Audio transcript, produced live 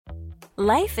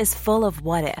Life is full of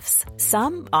what-ifs.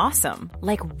 Some awesome,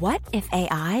 like what if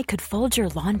AI could fold your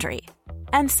laundry?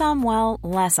 And some, well,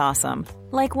 less awesome,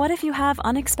 like what if you have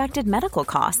unexpected medical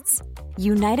costs?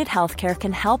 United Healthcare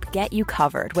can help get you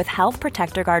covered with Health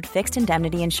Protector Guard fixed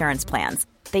indemnity insurance plans.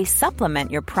 They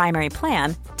supplement your primary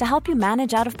plan to help you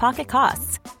manage out-of-pocket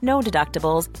costs. No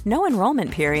deductibles, no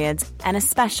enrollment periods, and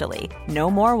especially no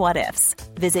more what-ifs.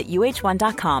 Visit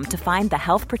uh1.com to find the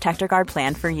Health Protector Guard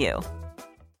plan for you.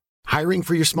 Hiring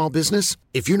for your small business?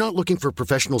 If you're not looking for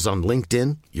professionals on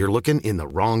LinkedIn, you're looking in the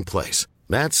wrong place.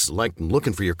 That's like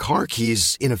looking for your car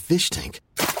keys in a fish tank.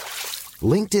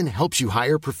 LinkedIn helps you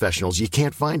hire professionals you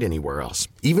can't find anywhere else,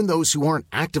 even those who aren't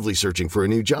actively searching for a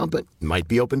new job but might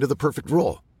be open to the perfect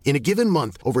role. In a given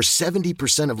month, over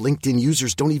 70% of LinkedIn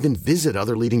users don't even visit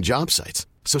other leading job sites.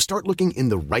 So start looking in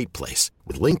the right place.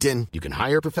 With LinkedIn, you can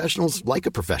hire professionals like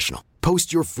a professional.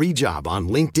 Post your free job on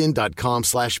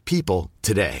linkedin.com/people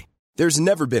today. There's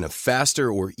never been a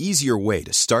faster or easier way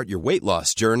to start your weight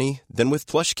loss journey than with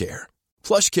PlushCare.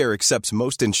 PlushCare accepts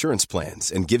most insurance plans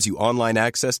and gives you online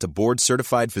access to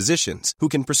board-certified physicians who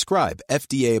can prescribe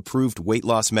FDA-approved weight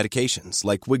loss medications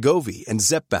like Wegovy and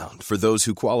Zepbound for those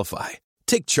who qualify.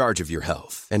 Take charge of your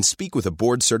health and speak with a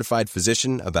board-certified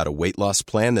physician about a weight loss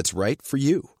plan that's right for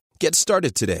you. Get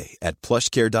started today at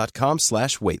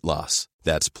plushcare.com/weight loss.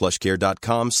 That's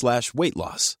plushcare.com/weight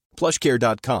loss.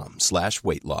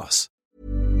 plushcare.com/weight loss.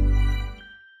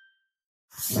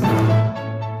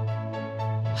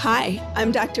 Hi,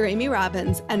 I'm Dr. Amy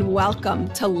Robbins, and welcome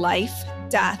to Life,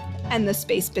 Death, and the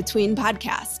Space Between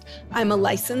podcast. I'm a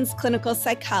licensed clinical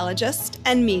psychologist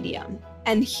and medium,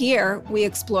 and here we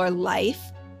explore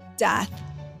life, death,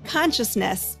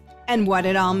 consciousness, and what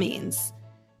it all means.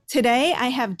 Today, I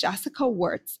have Jessica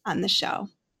Wertz on the show.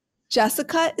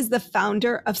 Jessica is the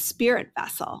founder of Spirit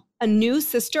Vessel, a new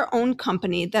sister-owned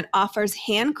company that offers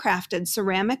handcrafted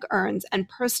ceramic urns and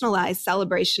personalized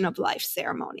celebration of life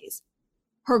ceremonies.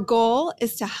 Her goal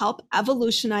is to help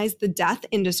evolutionize the death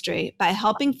industry by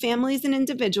helping families and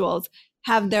individuals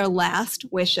have their last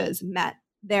wishes met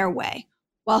their way,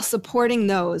 while supporting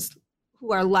those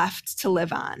who are left to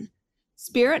live on.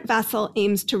 Spirit Vessel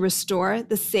aims to restore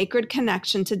the sacred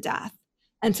connection to death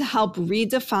and to help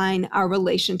redefine our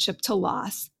relationship to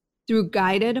loss through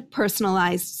guided,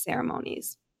 personalized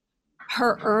ceremonies.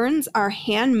 Her urns are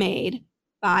handmade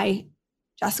by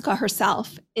Jessica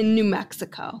herself in New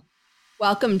Mexico.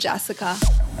 Welcome, Jessica.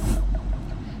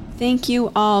 Thank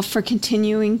you all for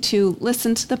continuing to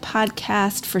listen to the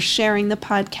podcast, for sharing the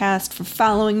podcast, for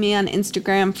following me on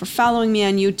Instagram, for following me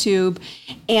on YouTube,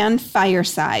 and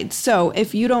Fireside. So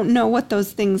if you don't know what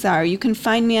those things are, you can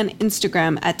find me on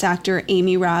Instagram at Dr.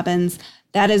 Amy Robbins.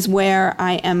 That is where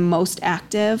I am most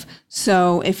active.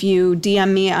 So if you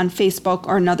DM me on Facebook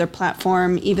or another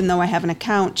platform, even though I have an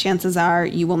account, chances are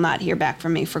you will not hear back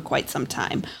from me for quite some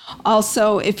time.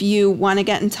 Also, if you want to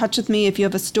get in touch with me, if you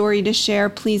have a story to share,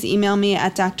 please email me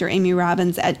at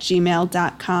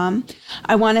dramyrobbins@gmail.com.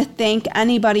 I want to thank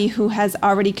anybody who has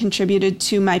already contributed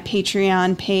to my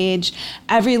Patreon page.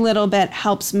 Every little bit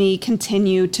helps me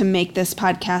continue to make this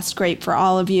podcast great for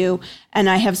all of you. And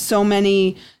I have so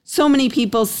many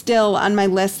people still on my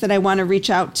list that I want to reach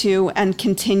out to and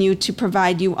continue to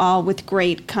provide you all with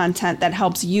great content that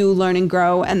helps you learn and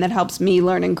grow, and that helps me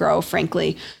learn and grow,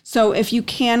 frankly. So if you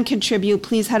can contribute,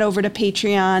 please head over to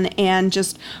Patreon and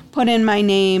just put in my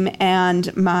name,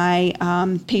 and my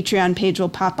Patreon page will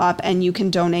pop up, and you can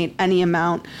donate any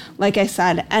amount. Like I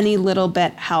said, any little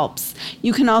bit helps.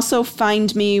 You can also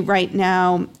find me right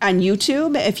now on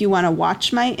YouTube if you want to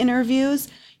watch my interviews.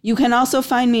 You can also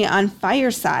find me on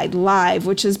Fireside Live,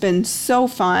 which has been so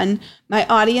fun. My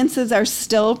audiences are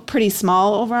still pretty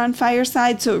small over on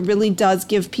Fireside, so it really does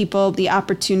give people the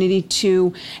opportunity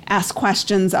to ask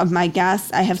questions of my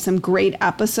guests. I have some great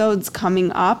episodes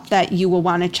coming up that you will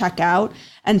want to check out.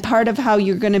 And part of how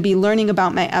you're going to be learning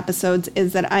about my episodes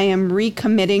is that I am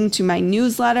recommitting to my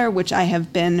newsletter, which I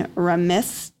have been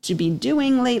remiss to be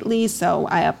doing lately. So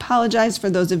I apologize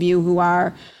for those of you who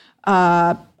are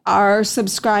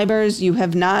subscribers. You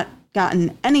have not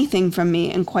gotten anything from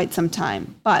me in quite some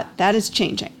time, but that is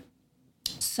changing.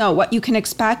 So what you can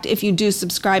expect if you do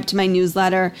subscribe to my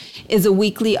newsletter is a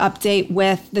weekly update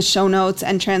with the show notes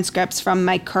and transcripts from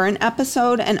my current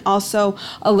episode, and also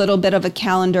a little bit of a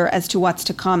calendar as to what's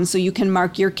to come. So you can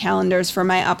mark your calendars for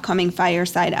my upcoming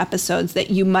Fireside episodes that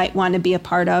you might want to be a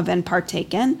part of and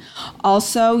partake in.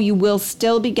 Also, you will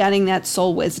still be getting that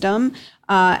soul wisdom.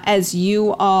 As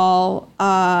you all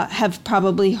have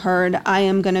probably heard, I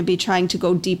am going to be trying to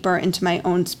go deeper into my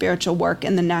own spiritual work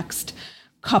in the next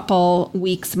couple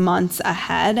weeks, months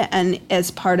ahead. And as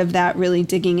part of that, really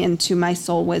digging into my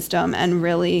soul wisdom and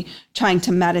really trying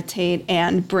to meditate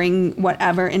and bring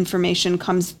whatever information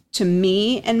comes to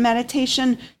me in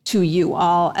meditation to you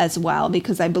all as well,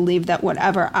 because I believe that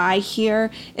whatever I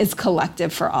hear is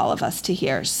collective for all of us to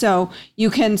hear. So you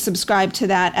can subscribe to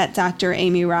that at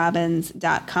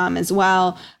dramyrobbins.com as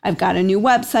well. I've got a new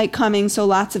website coming, so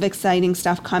lots of exciting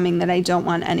stuff coming that I don't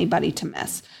want anybody to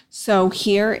miss. So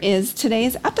here is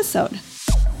today's episode.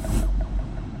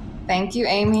 Thank you,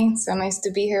 Amy. So nice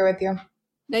to be here with you.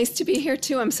 Nice to be here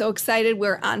too. I'm so excited.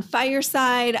 We're on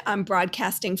Fireside. I'm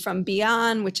broadcasting from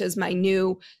Beyond, which is my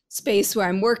new space where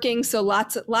I'm working. So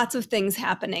lots of things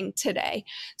happening today.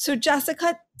 So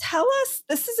Jessica, tell us,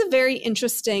 this is a very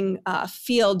interesting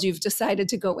field you've decided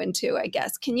to go into, I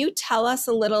guess. Can you tell us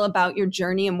a little about your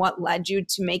journey and what led you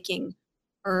to making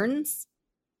urns?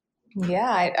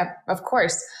 Yeah, of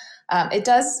course. It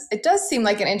does seem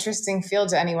like an interesting field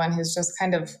to anyone who's just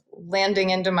kind of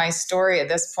landing into my story at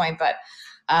this point. But,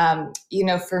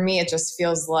 for me, it just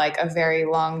feels like a very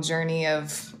long journey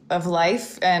of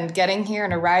life, and getting here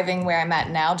and arriving where I'm at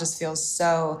now just feels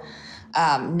so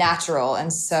natural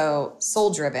and so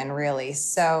soul driven, really.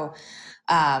 So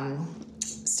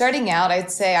starting out,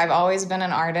 I'd say I've always been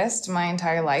an artist my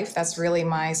entire life. That's really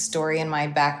my story and my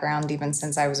background, even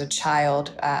since I was a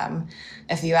child.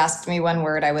 If you asked me one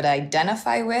word I would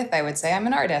identify with, I would say I'm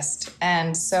an artist.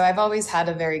 And so I've always had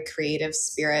a very creative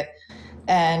spirit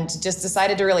and just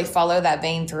decided to really follow that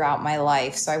vein throughout my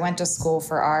life. So I went to school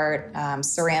for art,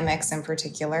 ceramics in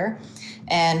particular,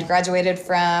 and graduated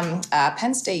from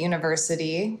Penn State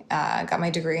University, got my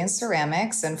degree in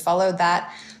ceramics, and followed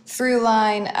that through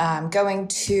line, going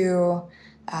to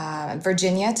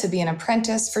Virginia to be an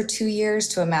apprentice for 2 years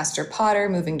to a master potter,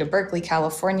 moving to Berkeley,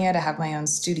 California to have my own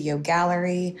studio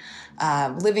gallery,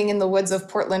 living in the woods of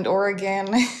Portland, Oregon,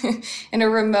 in a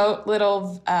remote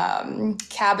little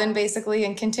cabin, basically,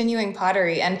 and continuing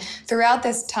pottery. And throughout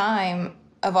this time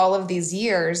of all of these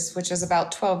years, which is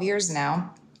about 12 years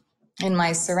now, in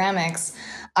my ceramics,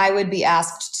 I would be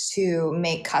asked to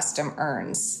make custom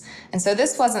urns. And so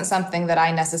this wasn't something that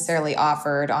I necessarily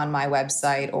offered on my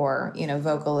website or,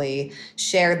 vocally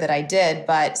shared that I did,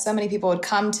 but so many people would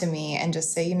come to me and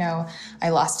just say, I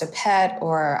lost a pet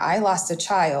or I lost a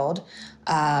child,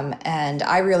 and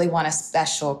I really want a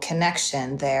special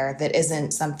connection there that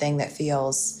isn't something that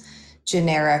feels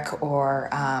generic or,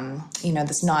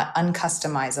 that's not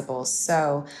uncustomizable.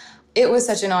 So it was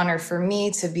such an honor for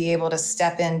me to be able to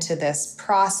step into this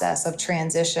process of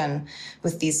transition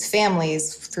with these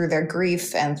families through their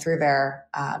grief and through their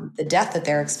the death that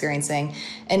they're experiencing,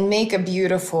 and make a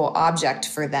beautiful object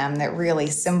for them that really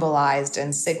symbolized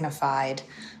and signified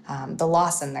the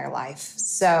loss in their life.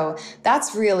 So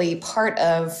that's really part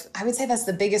of, I would say that's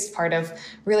the biggest part of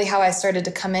really how I started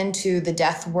to come into the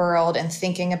death world and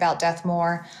thinking about death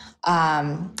more.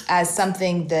 As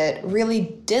something that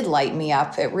really did light me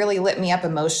up. It really lit me up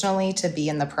emotionally to be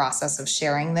in the process of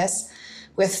sharing this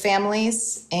with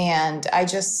families. And I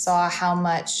just saw how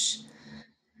much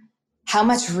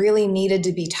really needed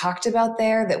to be talked about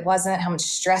there that wasn't, how much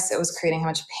stress it was creating, how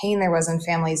much pain there was in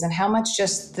families, and how much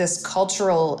just this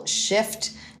cultural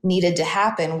shift needed to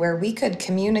happen where we could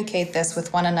communicate this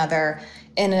with one another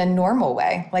in a normal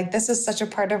way. Like, this is such a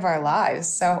part of our lives.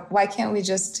 So why can't we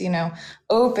just,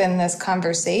 open this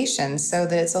conversation so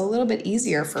that it's a little bit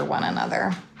easier for one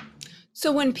another?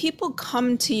 So when people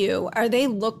come to you, are they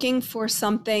looking for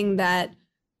something that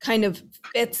kind of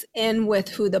fits in with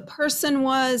who the person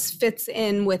was, fits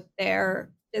in with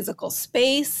their physical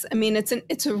space? I mean,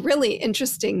 it's a really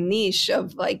interesting niche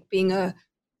of like being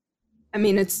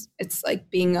it's like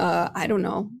being a, I don't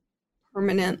know,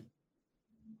 permanent,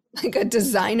 like a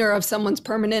designer of someone's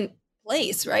permanent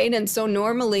place, right? And so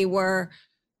normally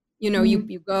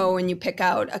you go and you pick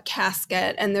out a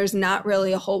casket and there's not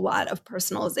really a whole lot of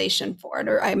personalization for it.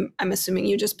 Or I'm assuming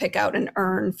you just pick out an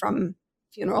urn from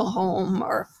funeral home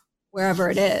or wherever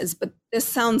it is. But this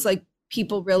sounds like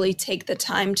people really take the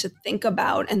time to think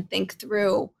about and think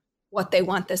through what they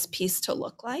want this piece to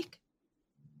look like.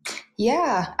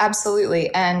 Yeah,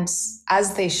 absolutely. And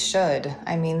as they should.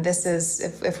 I mean, this is,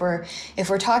 if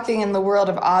we're talking in the world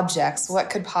of objects, what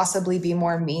could possibly be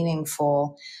more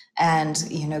meaningful and,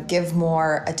 give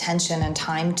more attention and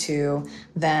time to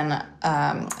than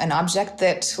an object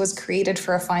that was created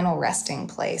for a final resting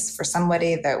place for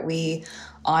somebody that we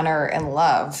honor and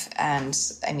love. And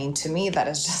I mean, to me, that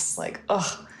is just like,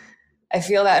 I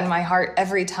feel that in my heart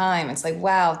every time. It's like,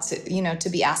 wow, to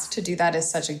be asked to do that is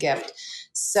such a gift.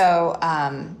 So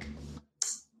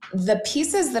The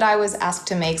pieces that I was asked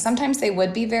to make, sometimes they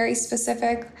would be very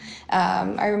specific.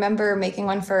 I remember making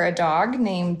one for a dog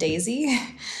named Daisy.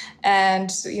 And,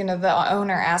 the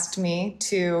owner asked me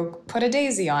to put a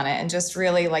daisy on it and just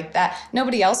really like that.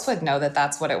 Nobody else would know that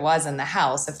that's what it was in the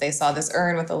house if they saw this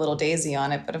urn with a little daisy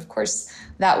on it. But of course,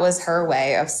 that was her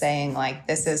way of saying like,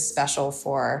 this is special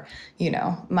for,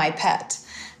 my pet.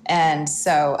 And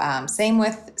so same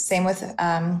with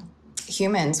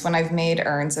humans when I've made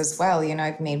urns as well.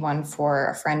 I've made one for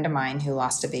a friend of mine who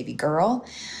lost a baby girl.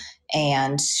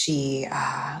 And she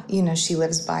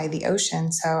lives by the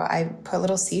ocean. So I put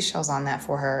little seashells on that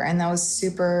for her. And that was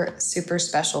super, super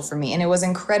special for me. And it was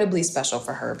incredibly special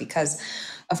for her because,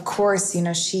 of course,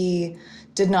 she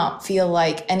did not feel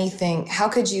like anything. How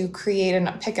could you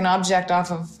pick an object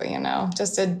off of,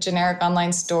 just a generic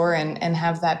online store and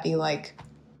have that be like,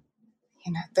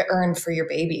 the urn for your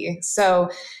baby? So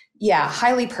yeah,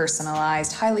 highly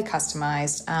personalized, highly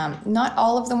customized. Not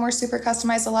all of them were super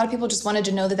customized. A lot of people just wanted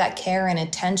to know that care and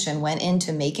attention went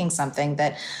into making something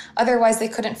that otherwise they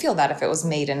couldn't feel that if it was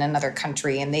made in another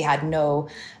country and they had no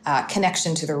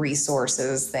connection to the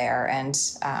resources there. And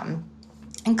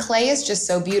clay is just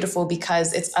so beautiful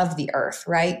because it's of the earth,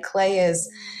 right?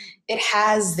 It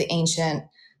has the ancient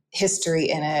history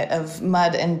in it of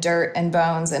mud and dirt and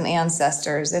bones and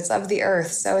ancestors. It's of the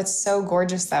earth. So it's so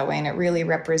gorgeous that way. And it really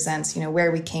represents,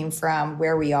 where we came from,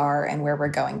 where we are, and where we're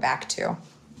going back to.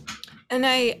 And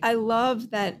I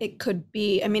love that it could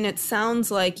be, it sounds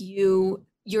like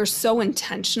you're so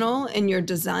intentional in your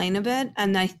design of it.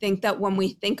 And I think that when we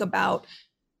think about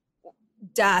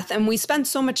death, and we spend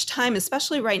so much time,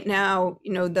 especially right now,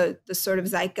 the sort of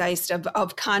zeitgeist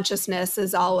of consciousness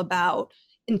is all about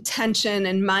intention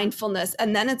and mindfulness.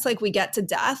 And then it's like we get to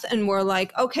death and we're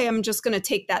like, okay, I'm just going to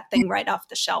take that thing right off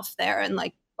the shelf there and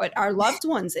like put our loved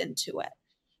ones into it.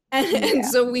 And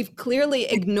so we've clearly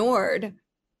ignored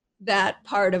that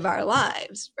part of our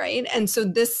lives, right? And so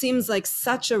this seems like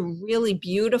such a really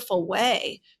beautiful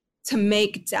way to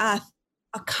make death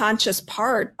a conscious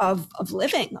part of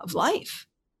living, of life.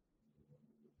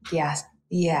 Yes.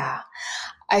 Yeah.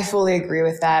 I fully agree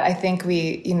with that. I think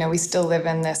we still live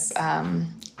in this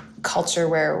culture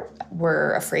where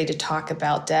we're afraid to talk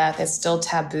about death. It's still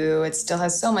taboo. It still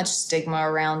has so much stigma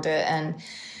around it.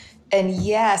 And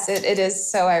yes, it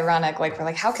is so ironic. Like we're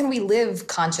like, how can we live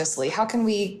consciously? How can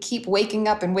we keep waking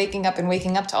up and waking up and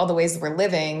waking up to all the ways that we're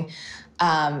living?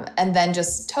 And then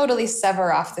just totally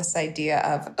sever off this idea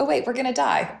of, oh wait, we're going to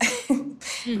die.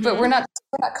 Mm-hmm. But we're not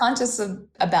conscious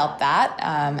about that.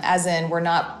 As in we're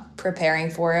not preparing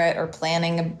for it or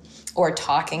planning or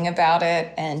talking about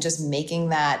it and just making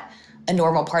that a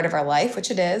normal part of our life, which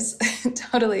it is. It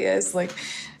totally is. Like,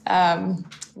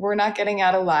 we're not getting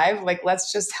out alive. Like,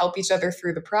 let's just help each other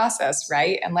through the process.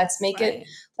 Right. And let's make it,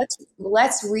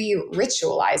 let's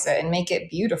re-ritualize it and make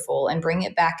it beautiful and bring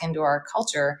it back into our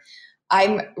culture.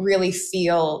 I really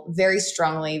feel very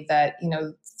strongly that,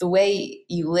 the way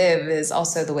you live is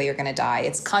also the way you're going to die.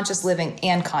 It's conscious living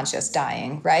and conscious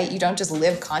dying, right? You don't just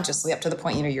live consciously up to the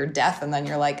point, your death. And then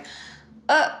you're like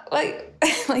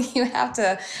you have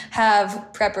to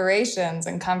have preparations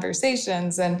and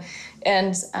conversations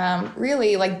and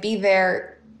really like be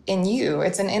there in you.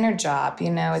 It's an inner job,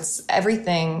 it's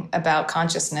everything about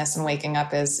consciousness and waking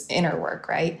up is inner work,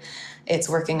 right? It's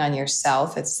working on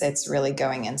yourself. It's really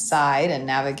going inside and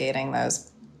navigating those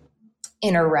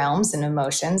inner realms and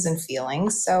emotions and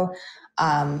feelings. So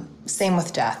same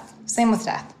with death.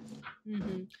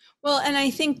 Mm-hmm. Well, and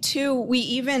I think too,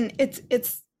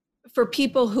 it's for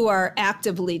people who are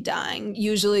actively dying,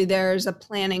 usually there's a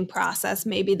planning process.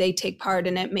 Maybe they take part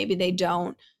in it, maybe they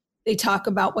don't. They talk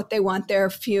about what they want their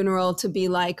funeral to be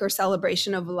like or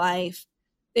celebration of life.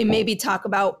 They maybe talk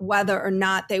about whether or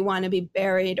not they want to be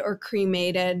buried or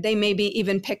cremated. They maybe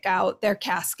even pick out their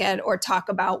casket or talk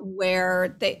about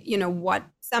where they, what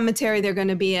cemetery they're going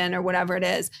to be in or whatever it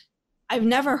is. I've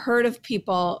never heard of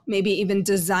people maybe even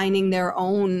designing their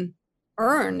own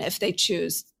urn if they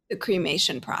choose the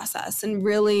cremation process and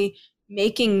really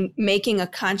making a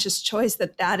conscious choice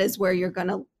that is where you're going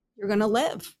to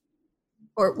live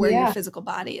or where your physical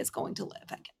body is going to live,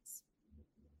 I guess.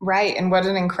 Right. And what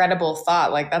an incredible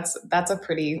thought. Like that's a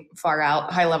pretty far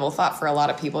out high level thought for a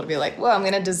lot of people to be like, well, I'm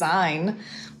going to design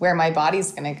where my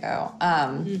body's going to go.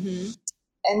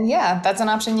 And yeah, that's an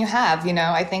option you have.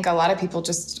 I think a lot of people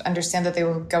just understand that they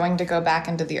were going to go back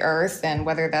into the earth, and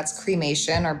whether that's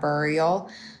cremation or burial,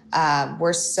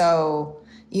 we're so,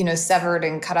 severed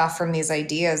and cut off from these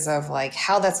ideas of like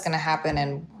how that's going to happen.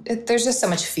 And there's just so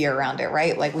much fear around it,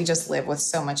 right? Like we just live with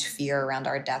so much fear around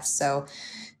our death. So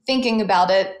thinking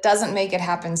about it doesn't make it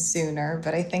happen sooner,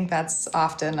 but I think that's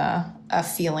often a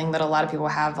feeling that a lot of people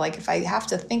have. Like, if I have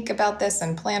to think about this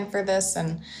and plan for this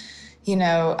and,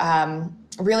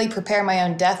 really prepare my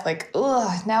own death, like,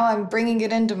 now I'm bringing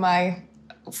it into my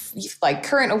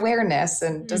current awareness.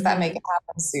 And does that make it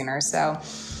happen sooner? So,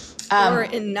 or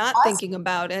in not thinking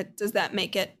about it, does that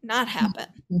make it not happen?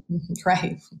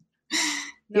 Right.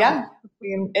 No. Yeah. I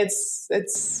mean, it's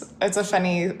a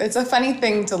funny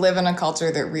thing to live in a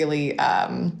culture that really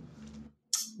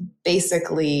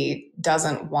basically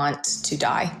doesn't want to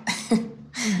die.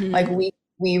 Like we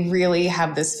really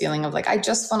have this feeling of like, I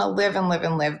just want to live and live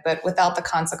and live, but without the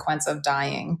consequence of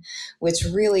dying, which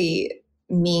really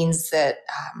means that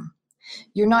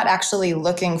you're not actually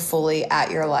looking fully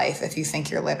at your life if you think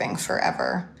you're living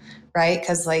forever. Right?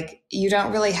 Because like, you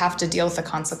don't really have to deal with the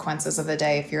consequences of the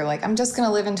day if you're like, I'm just going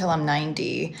to live until I'm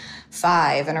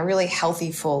 95 and a really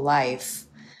healthy, full life.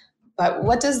 But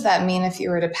what does that mean if you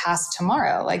were to pass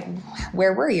tomorrow? Like,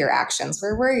 where were your actions?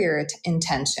 Where were your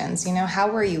intentions? How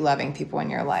were you loving people in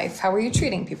your life? How were you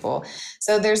treating people?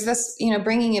 So there's this,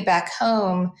 bringing it back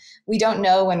home. We don't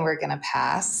know when we're going to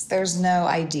pass. There's no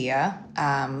idea.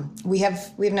 We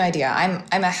have no idea. I'm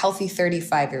a healthy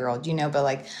 35-year-old, but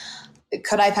like,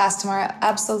 could I pass tomorrow?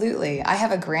 Absolutely. I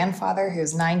have a grandfather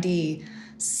who's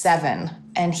 97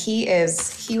 and he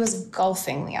was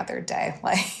golfing the other day.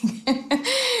 Like,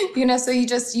 so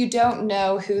you don't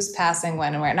know who's passing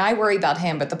when and where. And I worry about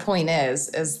him, but the point is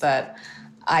that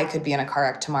I could be in a car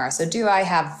wreck tomorrow. So do I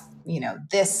have,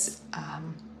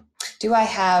 do I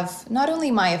have not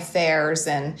only my affairs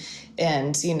and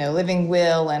living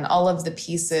will and all of the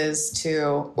pieces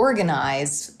to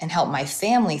organize and help my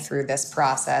family through this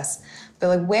process, but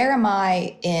like, where am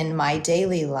I in my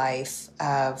daily life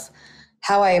of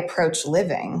how I approach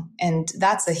living? And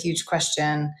that's a huge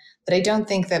question that I don't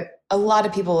think that a lot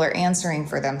of people are answering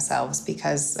for themselves,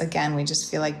 because again, we just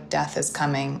feel like death is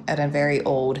coming at a very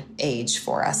old age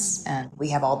for us, and we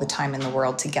have all the time in the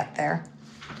world to get there.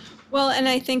 Well, and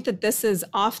I think that this is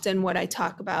often what I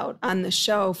talk about on the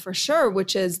show for sure,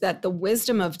 which is that the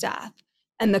wisdom of death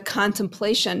and the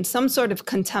contemplation, some sort of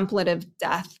contemplative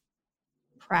death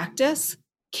practice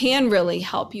can really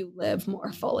help you live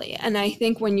more fully. And I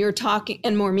think when you're talking,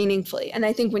 and more meaningfully, and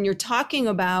I think when you're talking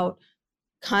about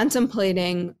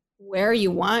contemplating where you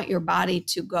want your body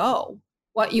to go,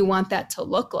 what you want that to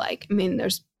look like, I mean,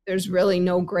 there's really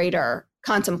no greater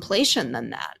contemplation than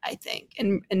that, I think,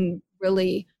 and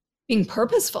really being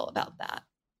purposeful about that.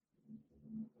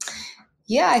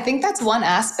 Yeah, I think that's one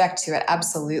aspect to it.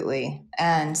 Absolutely.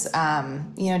 And,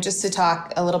 just to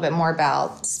talk a little bit more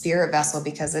about spirit vessel,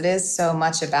 because it is so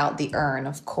much about the urn.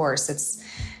 Of course,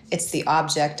 it's the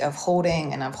object of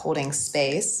holding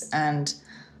space. And,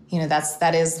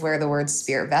 that is where the word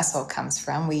spirit vessel comes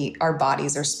from. Our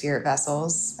bodies are spirit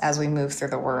vessels. As we move through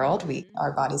the world,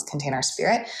 our bodies contain our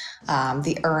spirit.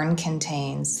 The urn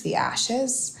contains the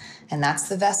ashes, and that's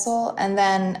the vessel. And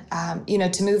then,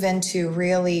 to move into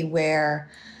really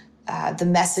where the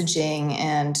messaging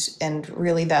and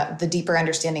really the deeper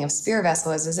understanding of spirit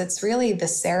vessel is it's really the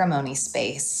ceremony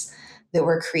space that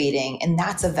we're creating. And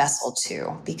that's a vessel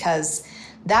too, because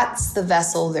that's the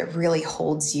vessel that really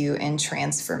holds you in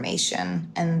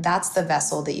transformation. And that's the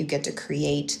vessel that you get to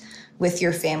create with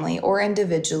your family or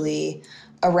individually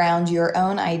around your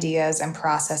own ideas and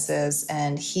processes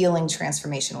and healing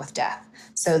transformation with death.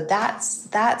 So that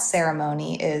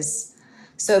ceremony is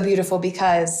so beautiful,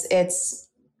 because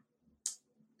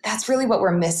that's really what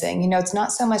we're missing. It's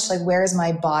not so much like, where is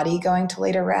my body going to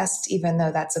lay to rest, even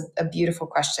though that's a beautiful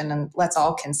question, and let's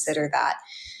all consider that.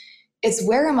 It's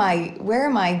where am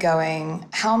I going?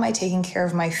 How am I taking care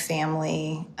of my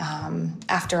family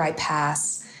after I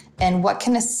pass? And what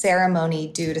can a ceremony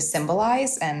do to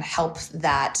symbolize and help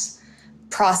that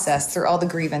process through all the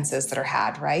grievances that are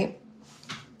had, right?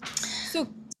 So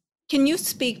can you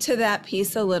speak to that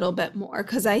piece a little bit more?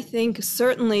 Because I think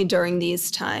certainly during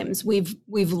these times, we've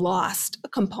lost a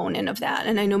component of that.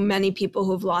 And I know many people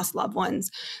who've lost loved ones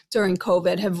during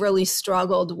COVID have really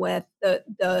struggled with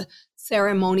the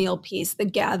ceremonial piece, the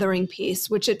gathering piece,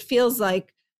 which it feels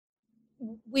like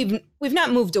we've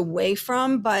not moved away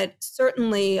from, but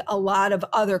certainly a lot of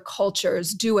other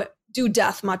cultures do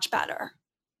death much better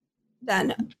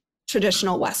than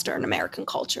traditional Western American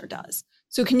culture does.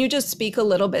 So can you just speak a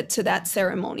little bit to that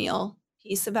ceremonial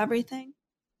piece of everything?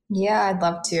 Yeah, I'd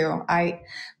love to.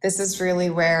 This is really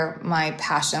where my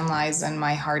passion lies and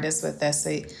my heart is with this.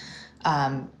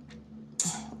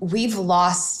 We've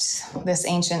lost this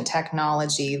ancient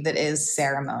technology that is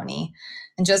ceremony.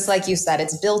 And just like you said,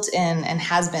 it's built in and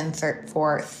has been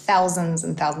for thousands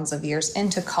and thousands of years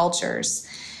into cultures.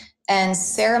 And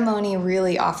ceremony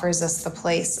really offers us the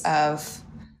place of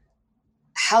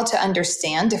how to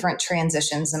understand different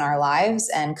transitions in our lives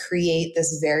and create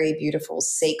this very beautiful,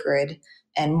 sacred,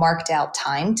 and marked out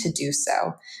time to do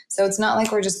so. So it's not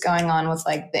like we're just going on with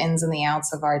like the ins and the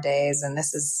outs of our days. And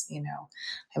this is,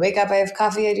 I wake up, I have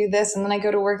coffee, I do this, and then I go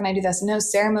to work and I do this. No,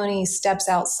 ceremony steps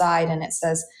outside and it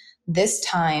says, this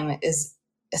time is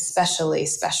especially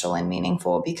special and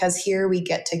meaningful because here we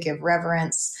get to give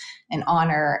reverence and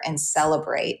honor and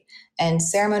celebrate. And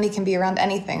ceremony can be around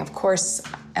anything, of course.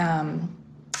 And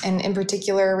in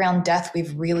particular around death,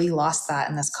 we've really lost that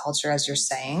in this culture, as you're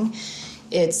saying.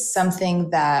 It's something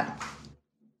that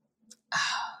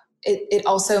it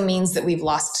also means that we've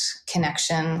lost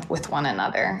connection with one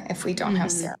another if we don't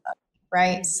have ceremony,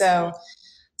 right? So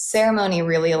ceremony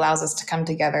really allows us to come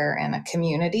together in a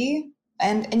community.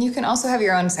 And you can also have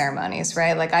your own ceremonies,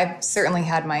 right? Like I've certainly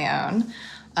had my own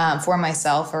for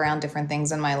myself around different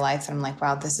things in my life. And I'm like,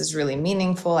 wow, this is really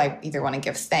meaningful. I either want to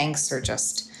give thanks or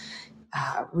just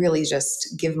really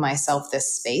just give myself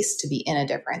this space to be in a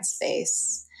different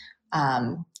space.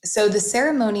 So the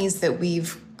ceremonies that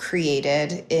we've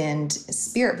created in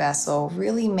Spirit Vessel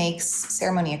really makes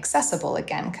ceremony accessible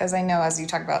again. Because I know as I'm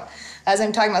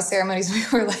talking about ceremonies, we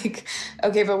were like,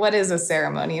 okay, but what is a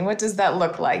ceremony and what does that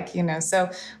look like? So,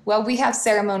 well, we have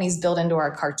ceremonies built into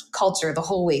our culture the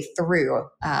whole way through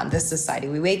this society.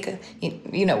 We wake,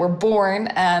 we're born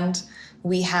and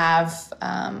we have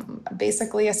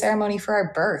basically a ceremony for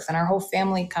our birth, and our whole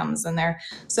family comes, and they're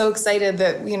so excited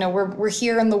that we're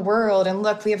here in the world, and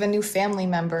look, we have a new family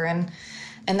member, and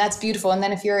that's beautiful. And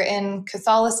then if you're in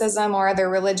Catholicism or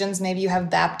other religions, maybe you have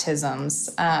baptisms.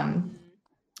 In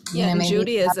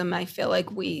Judaism, I feel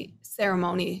like we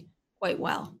ceremony quite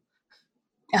well.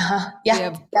 Yeah, we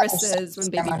have brisses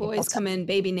when baby boys come in,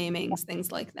 baby namings,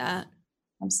 things like that.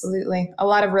 Absolutely. A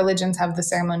lot of religions have the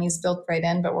ceremonies built right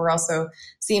in, but we're also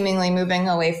seemingly moving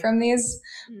away from these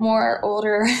more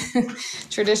older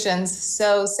traditions.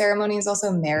 So ceremony is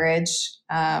also marriage,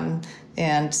 and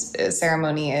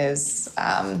ceremony is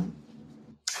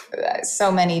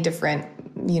so many different,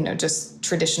 just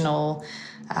traditional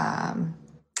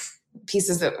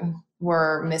pieces that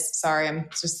were missed. Sorry, I'm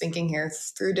just thinking here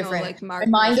through different. My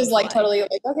mind is like totally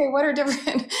like, okay, what are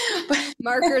different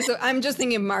markers? I'm just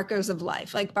thinking of markers of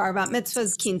life, like bar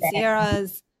mitzvahs,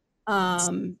 quinceañeras,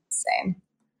 same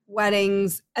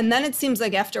weddings, and then it seems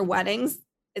like after weddings,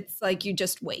 it's like you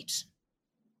just wait.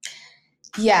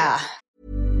 Yeah.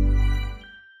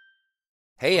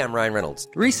 Hey, I'm Ryan Reynolds.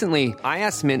 Recently, I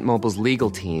asked Mint Mobile's legal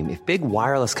team if big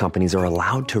wireless companies are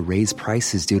allowed to raise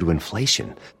prices due to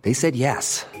inflation. They said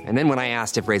yes. And then when I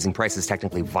asked if raising prices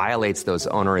technically violates those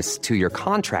onerous 2-year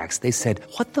contracts, they said,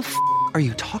 "What the f*** are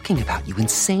you talking about, you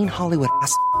insane Hollywood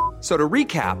ass?" So to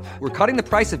recap, we're cutting the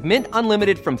price of Mint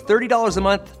Unlimited from $30 a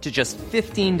month to just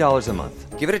 $15 a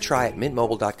month. Give it a try at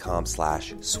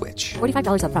mintmobile.com/switch.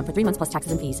 $45 up front for 3 months plus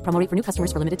taxes and fees. Promo rate for new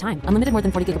customers for limited time. Unlimited more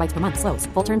than 40 gigabytes per month. Slows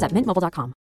full terms at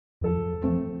mintmobile.com.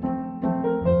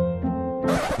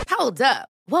 Hold up.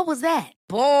 What was that?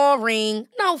 Boring.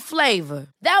 No flavor.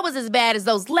 That was as bad as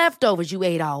those leftovers you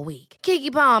ate all week.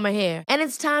 Keke Palmer here. And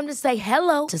it's time to say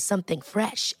hello to something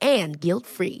fresh and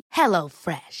guilt-free. Hello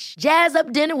Fresh. Jazz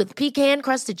up dinner with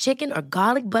pecan-crusted chicken or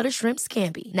garlic butter shrimp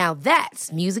scampi. Now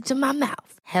that's music to my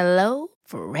mouth. Hello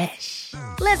Fresh.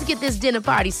 Let's get this dinner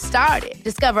party started.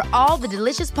 Discover all the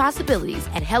delicious possibilities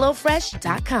at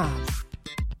hellofresh.com.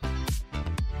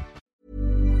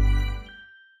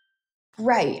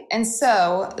 Right. And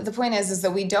so the point is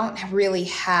that we don't really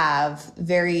have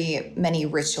very many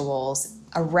rituals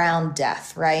around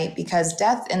death, right? Because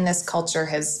death in this culture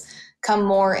has come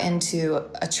more into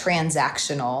a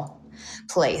transactional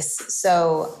place.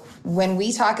 So when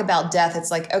we talk about death, it's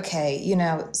like, okay,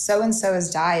 so-and-so has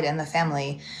died in the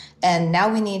family, and now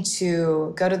we need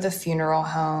to go to the funeral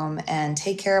home and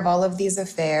take care of all of these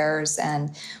affairs.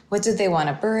 And what did they want,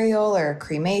 a burial or a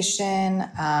cremation?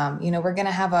 We're going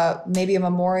to have maybe a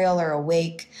memorial or a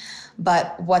wake.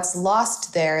 But what's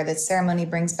lost there that ceremony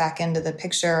brings back into the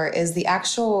picture is the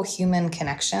actual human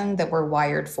connection that we're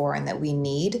wired for and that we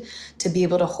need to be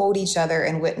able to hold each other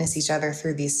and witness each other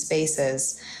through these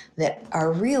spaces that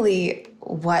are really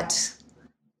what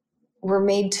we're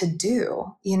made to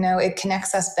do. It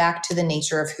connects us back to the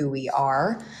nature of who we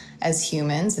are as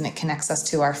humans, and it connects us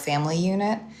to our family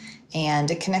unit,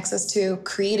 and it connects us to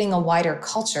creating a wider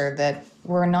culture that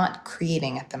we're not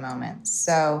creating at the moment.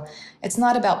 So it's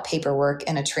not about paperwork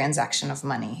and a transaction of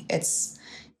money. It's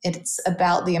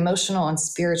about the emotional and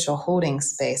spiritual holding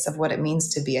space of what it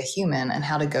means to be a human and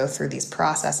how to go through these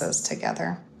processes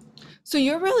together. So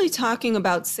you're really talking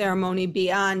about ceremony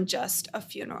beyond just a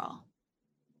funeral.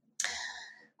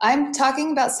 I'm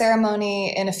talking about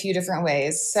ceremony in a few different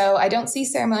ways. So I don't see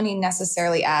ceremony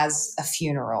necessarily as a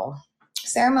funeral.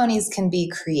 Ceremonies can be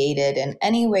created in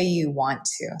any way you want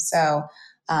to. So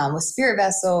with Spirit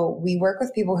Vessel, we work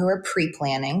with people who are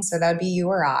pre-planning. So that would be you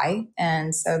or I.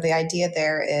 And so the idea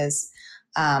there is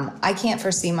I can't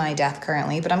foresee my death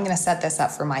currently, but I'm going to set this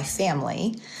up for my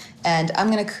family. And I'm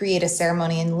going to create a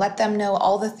ceremony and let them know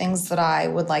all the things that I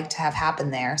would like to have happen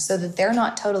there so that they're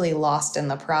not totally lost in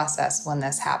the process when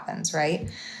this happens, right?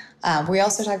 We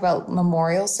also talk about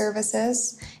memorial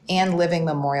services and living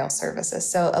memorial services.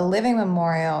 So a living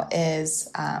memorial is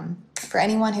for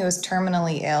anyone who is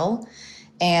terminally ill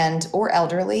and or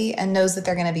elderly and knows that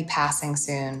they're going to be passing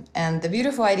soon. And the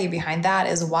beautiful idea behind that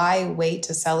is why wait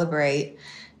to celebrate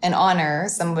and honor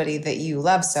somebody that you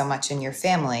love so much in your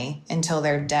family until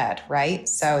they're dead, right?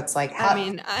 So it's like, I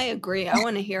mean, I agree. I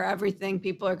want to hear everything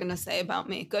people are going to say about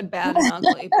me, good, bad, and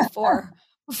ugly, before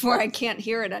I can't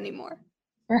hear it anymore.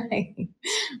 Right.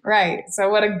 Right. So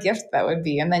what a gift that would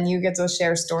be. And then you get to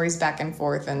share stories back and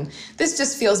forth. And this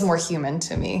just feels more human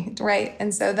to me. Right.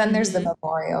 And so then there's the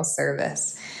memorial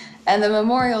service. And the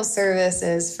memorial service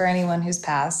is for anyone who's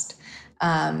passed.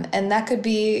 And that could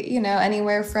be,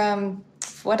 anywhere from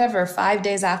 5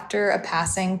 days after a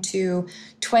passing to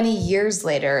 20 years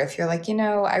later. If you're like,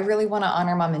 I really want to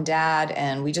honor mom and dad,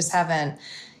 and we just haven't,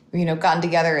 gotten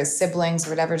together as siblings or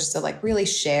whatever, just to like really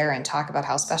share and talk about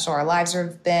how special our lives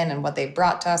have been and what they've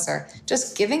brought to us, or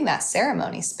just giving that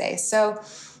ceremony space. So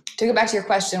to go back to your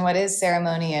question, what is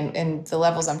ceremony and the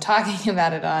levels I'm talking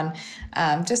about it on,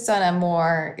 just on a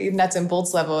more nuts and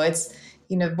bolts level, it's,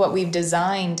 what we've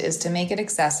designed is to make it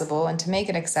accessible, and to make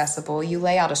it accessible, you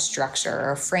lay out a structure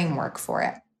or a framework for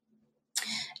it.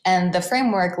 And the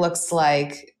framework looks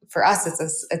like, for us,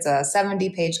 it's a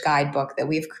 70-page guidebook that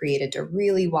we've created to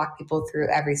really walk people through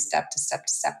every step to step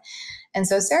to step. And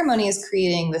so ceremony is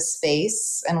creating the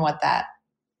space and what that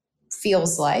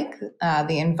feels like,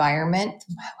 the environment,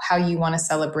 how you want to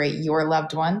celebrate your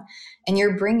loved one, and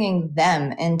you're bringing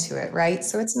them into it, right?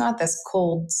 So it's not this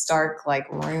cold, stark,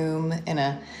 like room in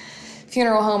a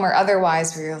funeral home or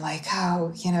otherwise where you're like,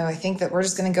 oh, I think that we're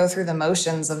just going to go through the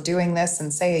motions of doing this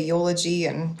and say a eulogy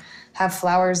and have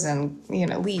flowers and,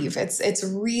 leave. It's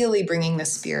really bringing the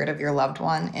spirit of your loved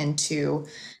one into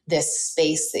this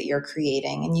space that you're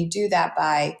creating. And you do that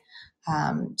by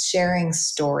sharing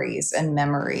stories and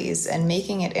memories and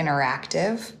making it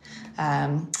interactive.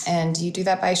 And you do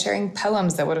that by sharing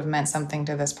poems that would have meant something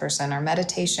to this person, or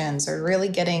meditations, or really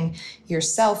getting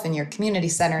yourself and your community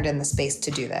centered in the space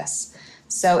to do this.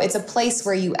 So it's a place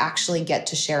where you actually get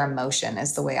to share emotion,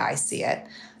 is the way I see it.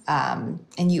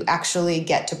 And you actually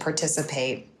get to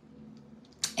participate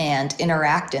and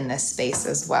interact in this space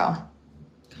as well.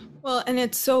 Well, and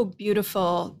it's so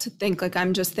beautiful to think, like,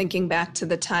 I'm just thinking back to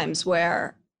the times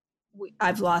where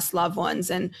I've lost loved ones.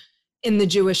 And in the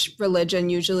Jewish religion,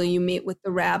 usually you meet with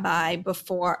the rabbi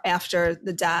after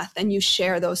the death, and you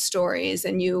share those stories,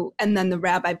 and then the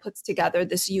rabbi puts together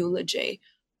this eulogy.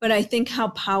 But I think how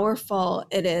powerful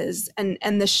it is,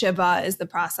 and the Shiva is the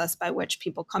process by which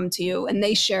people come to you and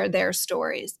they share their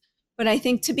stories. But I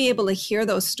think to be able to hear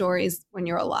those stories when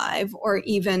you're alive, or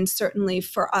even certainly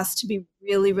for us to be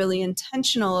really, really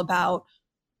intentional about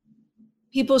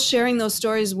people sharing those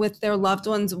stories with their loved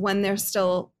ones when they're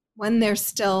still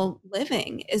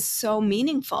living, is so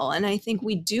meaningful. And I think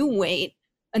we do wait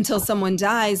until someone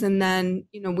dies, and then,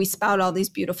 we spout all these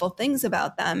beautiful things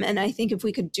about them. And I think if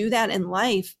we could do that in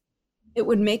life, it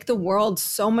would make the world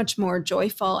so much more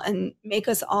joyful and make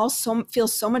us all feel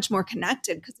so much more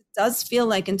connected, because it does feel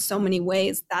like in so many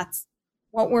ways that's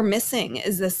what we're missing,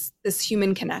 is this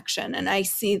human connection. And I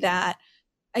see that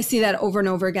over and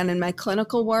over again in my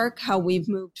clinical work, how we've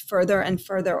moved further and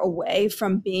further away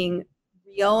from being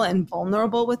real and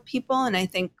vulnerable with people. And I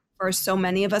think for so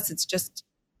many of us, it's just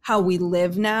how we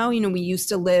live now. We used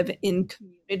to live in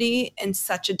community in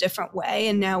such a different way.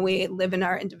 And now we live in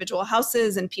our individual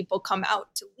houses, and people come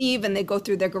out to leave and they go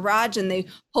through their garage and they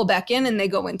pull back in and they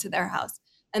go into their house.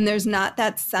 And there's not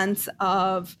that sense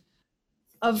of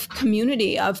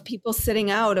community, of people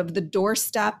sitting out, of the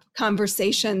doorstep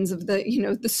conversations, of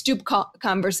the stoop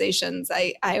conversations,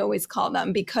 I always call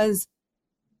them, because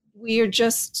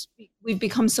we've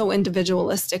become so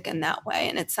individualistic in that way.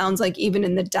 And it sounds like even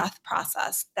in the death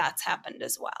process, that's happened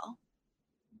as well.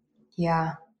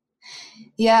 Yeah.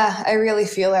 Yeah, I really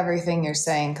feel everything you're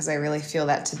saying, because I really feel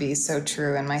that to be so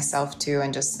true in myself too.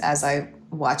 And just as I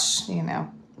watch,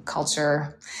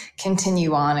 culture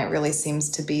continue on, it really seems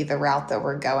to be the route that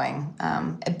we're going.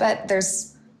 But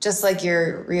there's, just like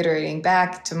you're reiterating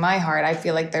back to my heart, I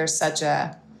feel like there's such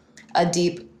a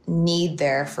deep need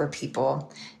there for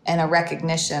people and a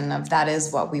recognition of that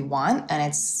is what we want. And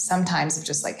it's sometimes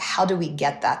just like, how do we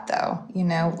get that though?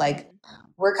 Like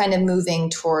we're kind of moving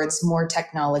towards more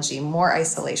technology, more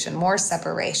isolation, more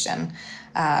separation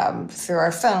through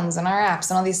our phones and our apps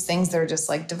and all these things that are just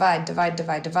like divide.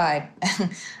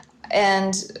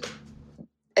 And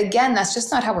again, that's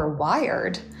just not how we're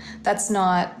wired. That's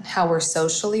not how we're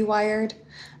socially wired.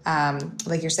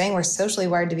 Like you're saying, we're socially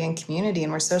wired to be in community,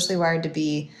 and we're socially wired to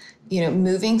be,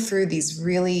 moving through these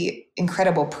really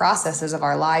incredible processes of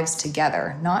our lives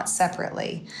together, not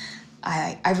separately.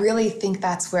 I really think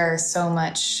that's where so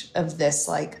much of this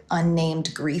like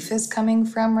unnamed grief is coming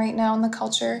from right now in the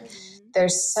culture.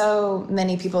 There's so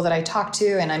many people that I talk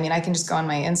to, and I mean, I can just go on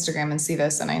my Instagram and see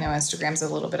this, and I know Instagram's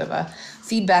a little bit of a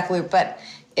feedback loop, but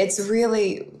it's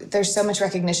really, there's so much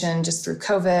recognition just through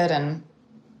COVID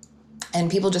and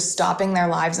people just stopping their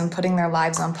lives and putting their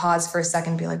lives on pause for a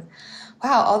second, be like,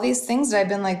 wow, all these things that I've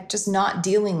been like just not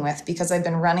dealing with because I've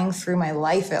been running through my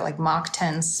life at like Mach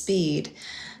 10 speed.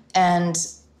 And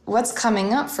what's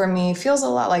coming up for me feels a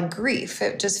lot like grief.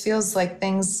 It just feels like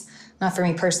things, not for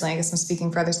me personally, I guess I'm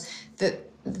speaking for others,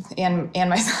 and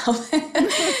myself.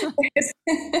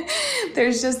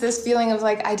 There's just this feeling of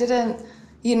like, I didn't,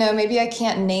 maybe I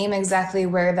can't name exactly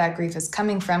where that grief is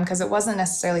coming from because it wasn't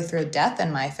necessarily through a death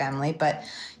in my family, but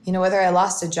whether I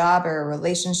lost a job or a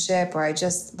relationship, or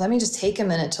let me just take a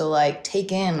minute to like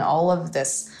take in all of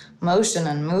this motion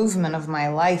and movement of my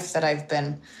life that I've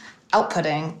been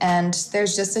outputting. And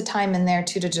there's just a time in there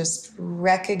too to just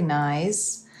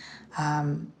recognize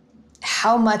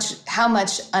how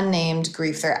much unnamed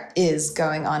grief there is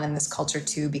going on in this culture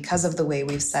too, because of the way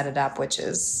we've set it up, which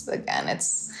is, again,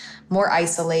 it's more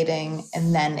isolating.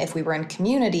 And then if we were in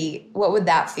community, what would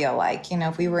that feel like?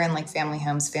 If we were in like family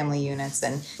homes, family units,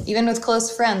 and even with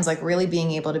close friends, like really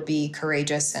being able to be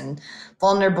courageous and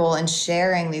vulnerable and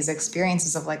sharing these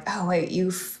experiences of like, oh, wait,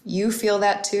 you feel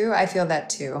that too? I feel that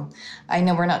too. I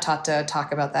know we're not taught to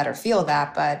talk about that or feel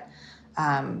that, but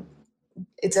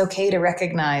it's okay to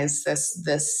recognize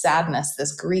this sadness,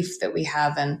 this grief that we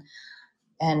have. And,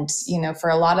 for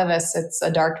a lot of us, it's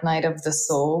a dark night of the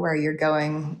soul where you're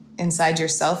going inside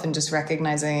yourself and just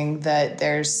recognizing that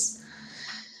there's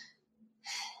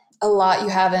a lot you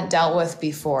haven't dealt with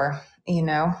before,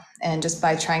 and just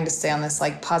by trying to stay on this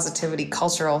like positivity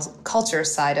culture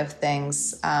side of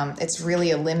things, it's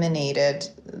really eliminated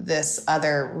this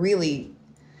other really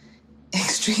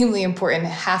extremely important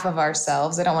half of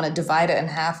ourselves. I don't want to divide it in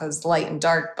half as light and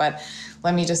dark, but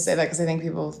let me just say that because I think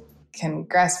people can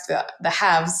grasp the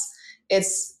halves.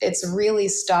 It's really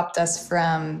stopped us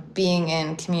from being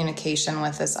in communication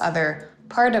with this other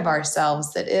part of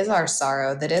ourselves that is our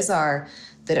sorrow, that is our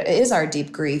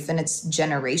deep grief, and it's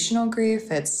generational grief.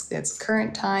 It's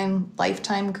current time,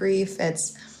 lifetime grief.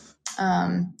 It's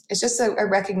just a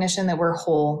recognition that we're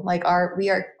whole, we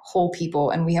are whole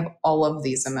people, and we have all of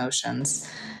these emotions.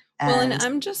 And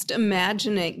I'm just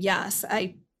imagining, yes,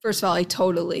 first of all, I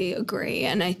totally agree.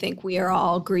 And I think we are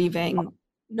all grieving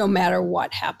no matter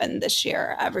what happened this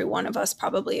year. Every one of us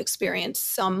probably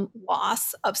experienced some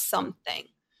loss of something.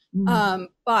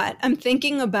 But I'm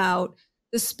thinking about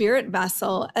the spirit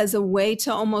vessel as a way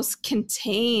to almost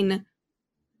contain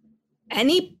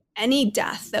any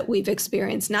death that we've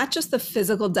experienced, not just the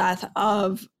physical death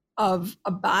of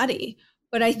a body,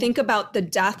 but I think about the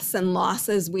deaths and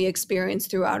losses we experience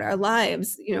throughout our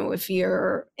lives. If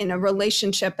you're in a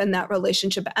relationship and that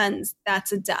relationship ends,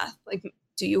 that's a death. Like,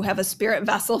 do you have a spirit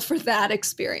vessel for that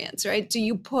experience, right? Do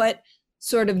you put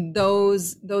sort of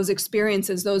those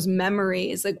experiences, those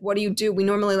memories, like what do? We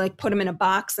normally like put them in a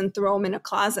box and throw them in a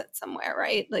closet somewhere,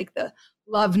 right? Like the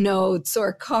love notes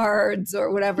or cards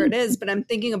or whatever it is. But I'm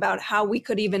thinking about how we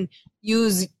could even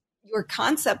use your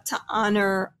concept to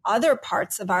honor other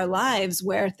parts of our lives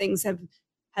where things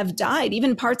have died,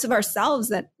 even parts of ourselves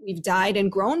that we've died and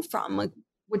grown from, like,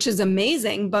 which is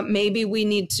amazing. But maybe we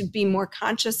need to be more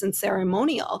conscious and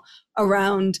ceremonial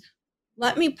around,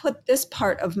 let me put this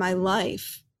part of my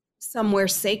life somewhere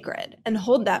sacred and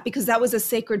hold that, because that was a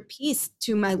sacred piece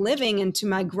to my living and to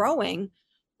my growing.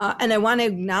 And I want to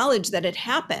acknowledge that it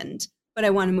happened, but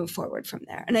I want to move forward from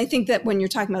there. And I think that when you're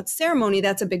talking about ceremony,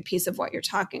 that's a big piece of what you're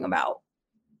talking about,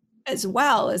 as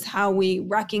well as how we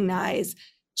recognize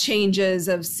changes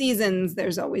of seasons.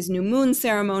 There's always new moon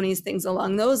ceremonies, things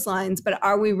along those lines. But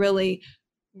are we really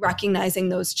recognizing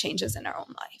those changes in our own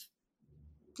life?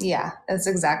 Yeah, that's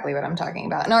exactly what I'm talking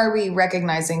about. And are we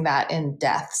recognizing that in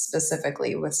death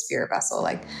specifically with spirit vessel?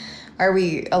 Like, are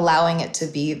we allowing it to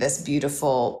be this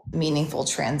beautiful, meaningful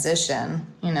transition?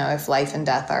 If life and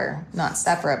death are not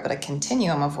separate, but a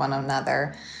continuum of one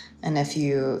another, And if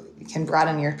you can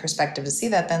broaden your perspective to see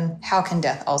that, then how can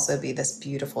death also be this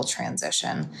beautiful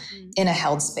transition in a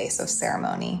held space of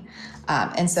ceremony?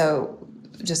 And so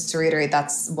just to reiterate,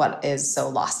 that's what is so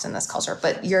lost in this culture.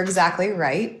 But you're exactly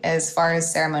right. As far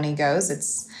as ceremony goes,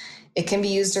 it can be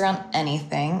used around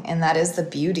anything. And that is the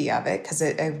beauty of it, because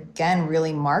it, again,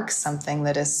 really marks something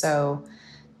that is so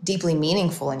deeply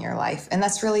meaningful in your life. And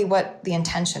that's really what the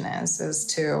intention is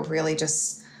to really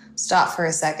just stop for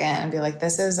a second and be like,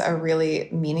 this is a really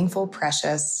meaningful,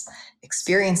 precious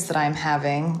experience that I'm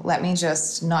having. Let me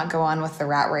just not go on with the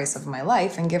rat race of my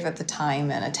life and give it the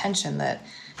time and attention that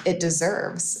it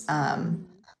deserves.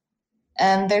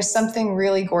 And there's something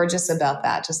really gorgeous about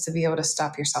that, just to be able to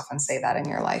stop yourself and say that in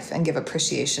your life and give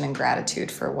appreciation and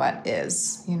gratitude for what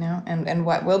is, and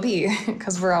what will be,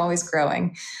 because we're always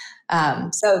growing.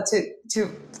 So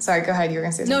sorry, go ahead. You were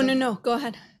going to say something. No, go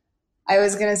ahead. I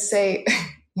was going to say,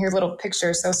 your little picture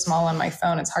is so small on my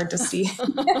phone, it's hard to see.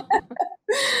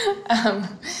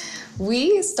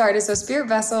 Spirit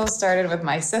Vessel started with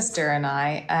my sister and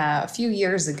I a few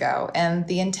years ago. And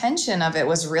the intention of it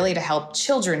was really to help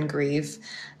children grieve.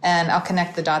 And I'll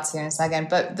connect the dots here in a second.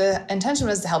 But the intention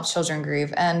was to help children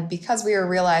grieve. And because we were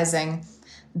realizing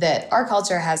that our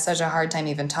culture has such a hard time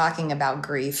even talking about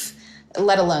grief,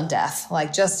 let alone death,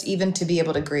 like just even to be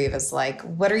able to grieve is like,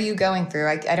 what are you going through?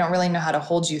 I don't really know how to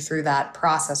hold you through that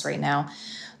process right now.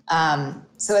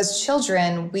 So as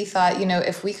children, we thought,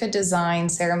 if we could design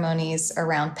ceremonies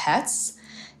around pets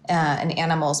and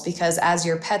animals, because as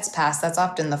your pets pass, that's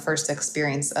often the first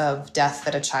experience of death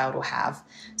that a child will have.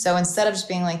 So instead of just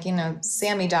being like,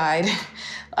 Sammy died,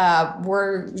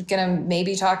 we're going to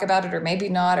maybe talk about it or maybe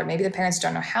not, or maybe the parents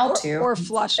don't know how to. Or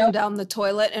flush them down the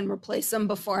toilet and replace them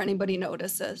before anybody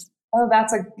notices. Oh,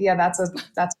 that's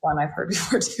one I've heard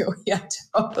before too. Yeah,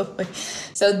 totally.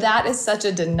 So that is such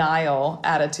a denial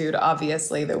attitude,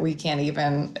 obviously, that we can't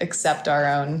even accept our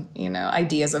own,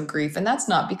 ideas of grief. And that's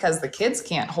not because the kids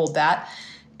can't hold that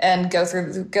and go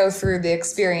through the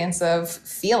experience of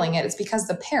feeling it. It's because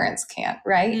the parents can't,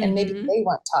 right? Mm-hmm. And maybe they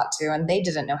weren't taught to, and they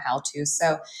didn't know how to.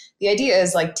 So the idea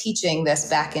is like teaching this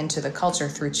back into the culture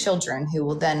through children who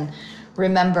will then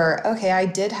remember, okay, I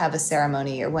did have a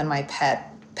ceremony or when my pet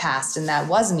passed, and that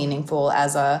was meaningful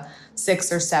as a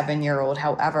 6 or 7 year old,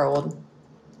 however old.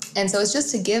 And so it's just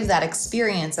to give that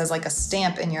experience as like a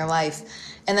stamp in your life,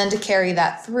 and then to carry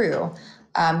that through,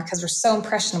 because we're so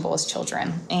impressionable as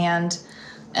children, and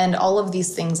all of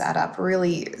these things add up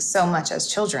really so much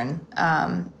as children,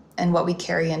 and what we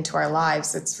carry into our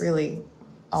lives. It's really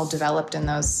all developed in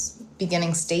those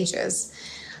beginning stages,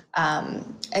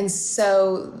 and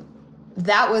so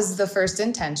that was the first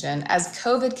intention. As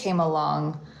COVID came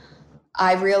along,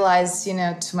 I realized,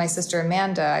 to my sister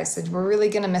Amanda, I said, we're really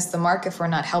going to miss the mark if we're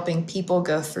not helping people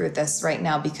go through this right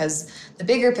now, because the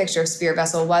bigger picture of Spirit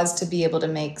Vessel was to be able to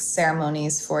make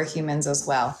ceremonies for humans as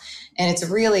well. And it's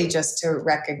really just to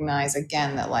recognize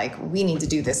again that like we need to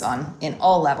do this in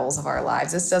all levels of our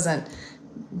lives.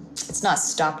 It's not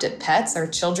stopped at pets or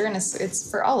children.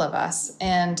 It's for all of us.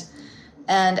 And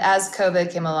as COVID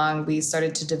came along, we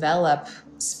started to develop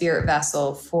Spirit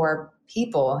Vessel for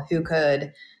people who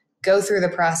could go through the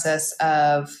process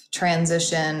of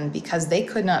transition because they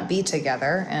could not be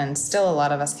together, and still a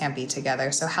lot of us can't be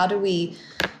together. So how do we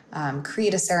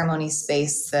create a ceremony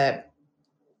space that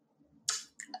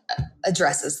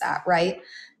addresses that, right?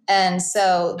 And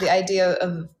so the idea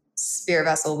of Spirit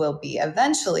Vessel will be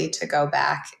eventually to go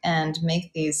back and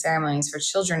make these ceremonies for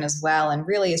children as well. And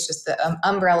really it's just the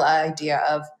umbrella idea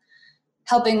of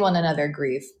helping one another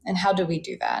grieve. And how do we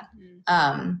do that?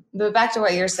 But back to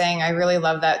what you're saying, I really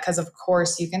love that, because of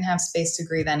course you can have space to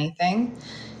grieve anything.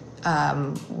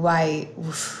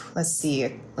 Let's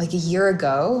see, like a year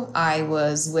ago, I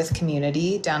was with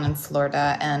community down in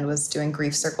Florida and was doing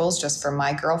grief circles just for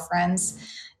my girlfriends.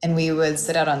 And we would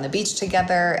sit out on the beach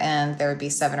together, and there would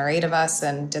be 7 or 8 of us,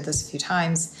 and did this a few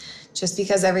times, just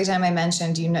because every time I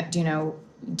mentioned,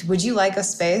 would you like a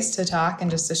space to talk and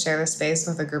just to share the space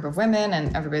with a group of women?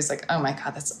 And everybody's like, oh my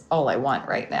God, that's all I want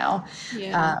right now.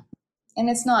 Yeah. And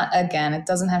it's not, again, it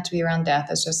doesn't have to be around death.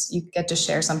 It's just, you get to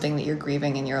share something that you're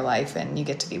grieving in your life, and you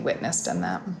get to be witnessed in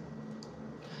that.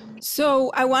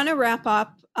 So I want to wrap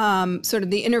up sort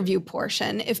of the interview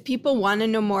portion. If people want to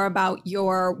know more about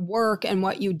your work and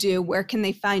what you do, where can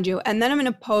they find you? And then I'm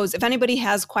going to pose, if anybody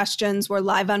has questions, we're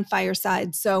live on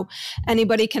Fireside, so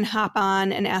anybody can hop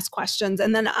on and ask questions.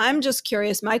 And then I'm just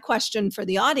curious, my question for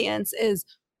the audience is,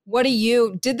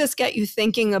 did this get you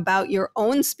thinking about your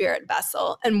own spirit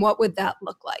vessel, and what would that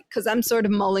look like? Because I'm sort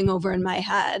of mulling over in my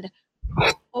head,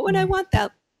 what would I want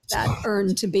that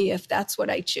urn to be if that's what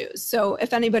I choose? So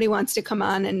if anybody wants to come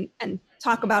on and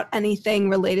talk about anything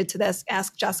related to this,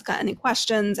 ask Jessica any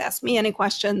questions, ask me any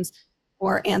questions,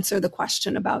 or answer the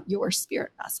question about your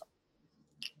spirit vessel.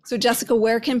 So Jessica,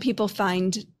 where can people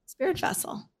find Spirit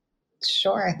Vessel?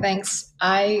 Sure, thanks.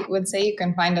 I would say you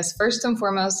can find us first and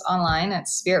foremost online at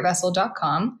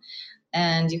spiritvessel.com.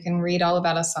 And you can read all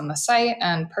about us on the site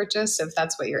and purchase if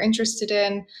that's what you're interested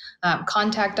in.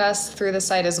 Contact us through the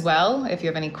site as well if you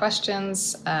have any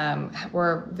questions.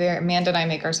 Amanda and I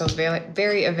make ourselves very,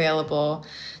 very available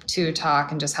to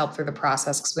talk and just help through the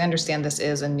process because we understand this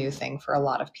is a new thing for a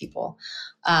lot of people.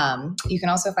 You can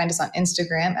also find us on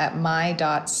Instagram at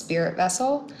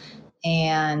my.spiritvessel.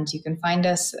 And you can find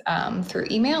us through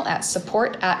email at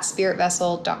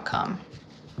support@spiritvessel.com.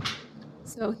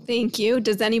 So thank you.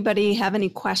 Does anybody have any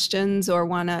questions or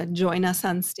want to join us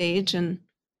on stage and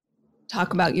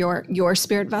talk about your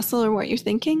spirit vessel or what you're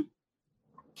thinking?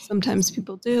 Sometimes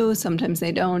people do, sometimes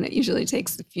they don't. It usually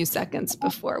takes a few seconds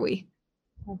before we.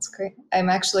 That's great. I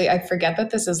forget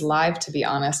that this is live, to be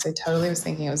honest. I totally was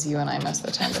thinking it was you and I most of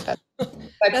the time, but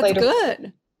that's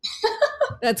good.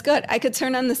 That's good. I could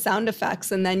turn on the sound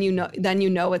effects and then you know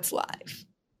it's live.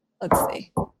 Let's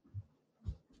see.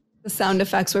 The sound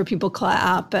effects where people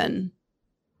clap and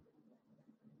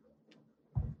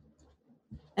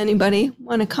anybody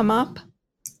want to come up?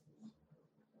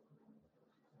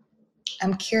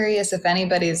 I'm curious if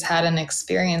anybody's had an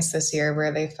experience this year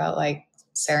where they felt like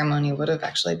ceremony would have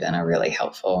actually been a really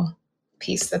helpful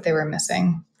piece that they were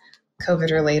missing,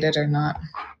 COVID related or not.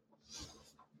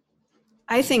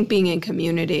 I think being in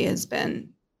community has been,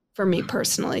 for me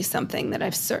personally, something that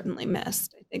I've certainly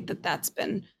missed. I think that's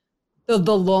been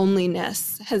the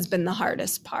loneliness has been the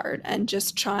hardest part, and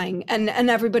just trying, and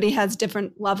everybody has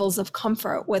different levels of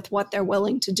comfort with what they're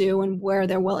willing to do and where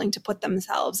they're willing to put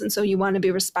themselves. And so you want to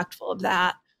be respectful of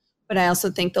that. But I also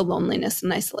think the loneliness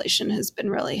and isolation has been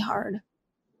really hard.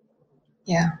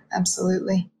 Yeah,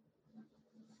 absolutely.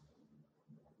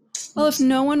 Well, if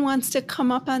no one wants to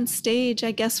come up on stage,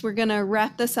 I guess we're going to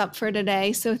wrap this up for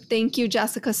today. So thank you,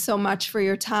 Jessica, so much for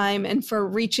your time and for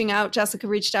reaching out. Jessica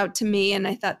reached out to me and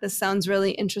I thought this sounds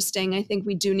really interesting. I think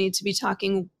we do need to be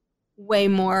talking way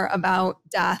more about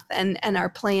death and our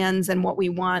plans and what we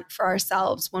want for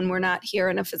ourselves when we're not here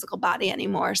in a physical body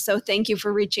anymore. So thank you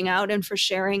for reaching out and for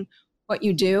sharing what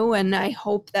you do. And I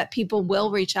hope that people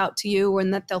will reach out to you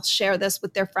and that they'll share this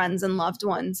with their friends and loved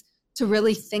ones to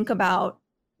really think about,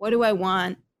 what do I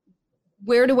want?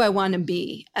 Where do I want to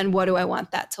be? And what do I want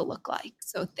that to look like?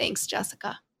 So thanks,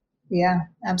 Jessica. Yeah,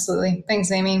 absolutely.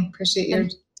 Thanks, Amy. Appreciate your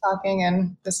talking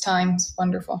and this time. It's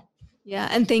wonderful. Yeah.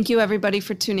 And thank you, everybody,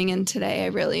 for tuning in today. I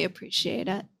really appreciate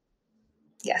it.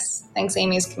 Yes. Thanks,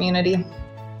 Amy's community.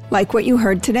 Like what you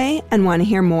heard today and want to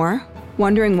hear more?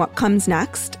 Wondering what comes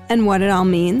next and what it all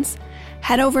means?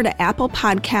 Head over to Apple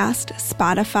Podcast,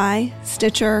 Spotify,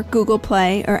 Stitcher, Google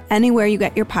Play, or anywhere you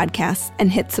get your podcasts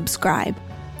and hit subscribe.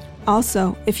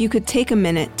 Also, if you could take a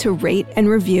minute to rate and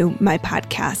review my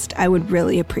podcast, I would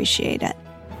really appreciate it.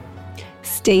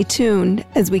 Stay tuned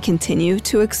as we continue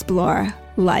to explore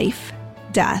life,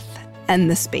 death, and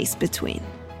the space between.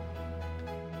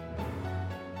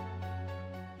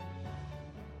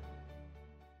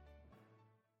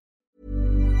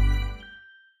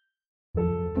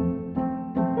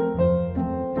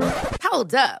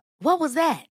 Hold up. What was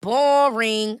that?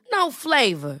 Boring. No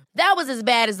flavor. That was as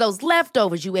bad as those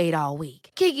leftovers you ate all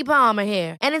week. Keke Palmer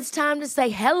here. And it's time to say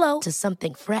hello to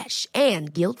something fresh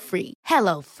and guilt-free.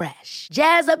 HelloFresh.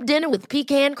 Jazz up dinner with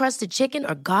pecan-crusted chicken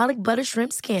or garlic butter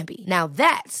shrimp scampi. Now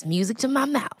that's music to my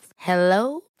mouth.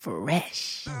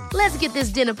 HelloFresh. Let's get this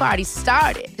dinner party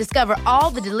started. Discover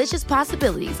all the delicious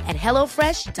possibilities at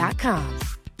HelloFresh.com.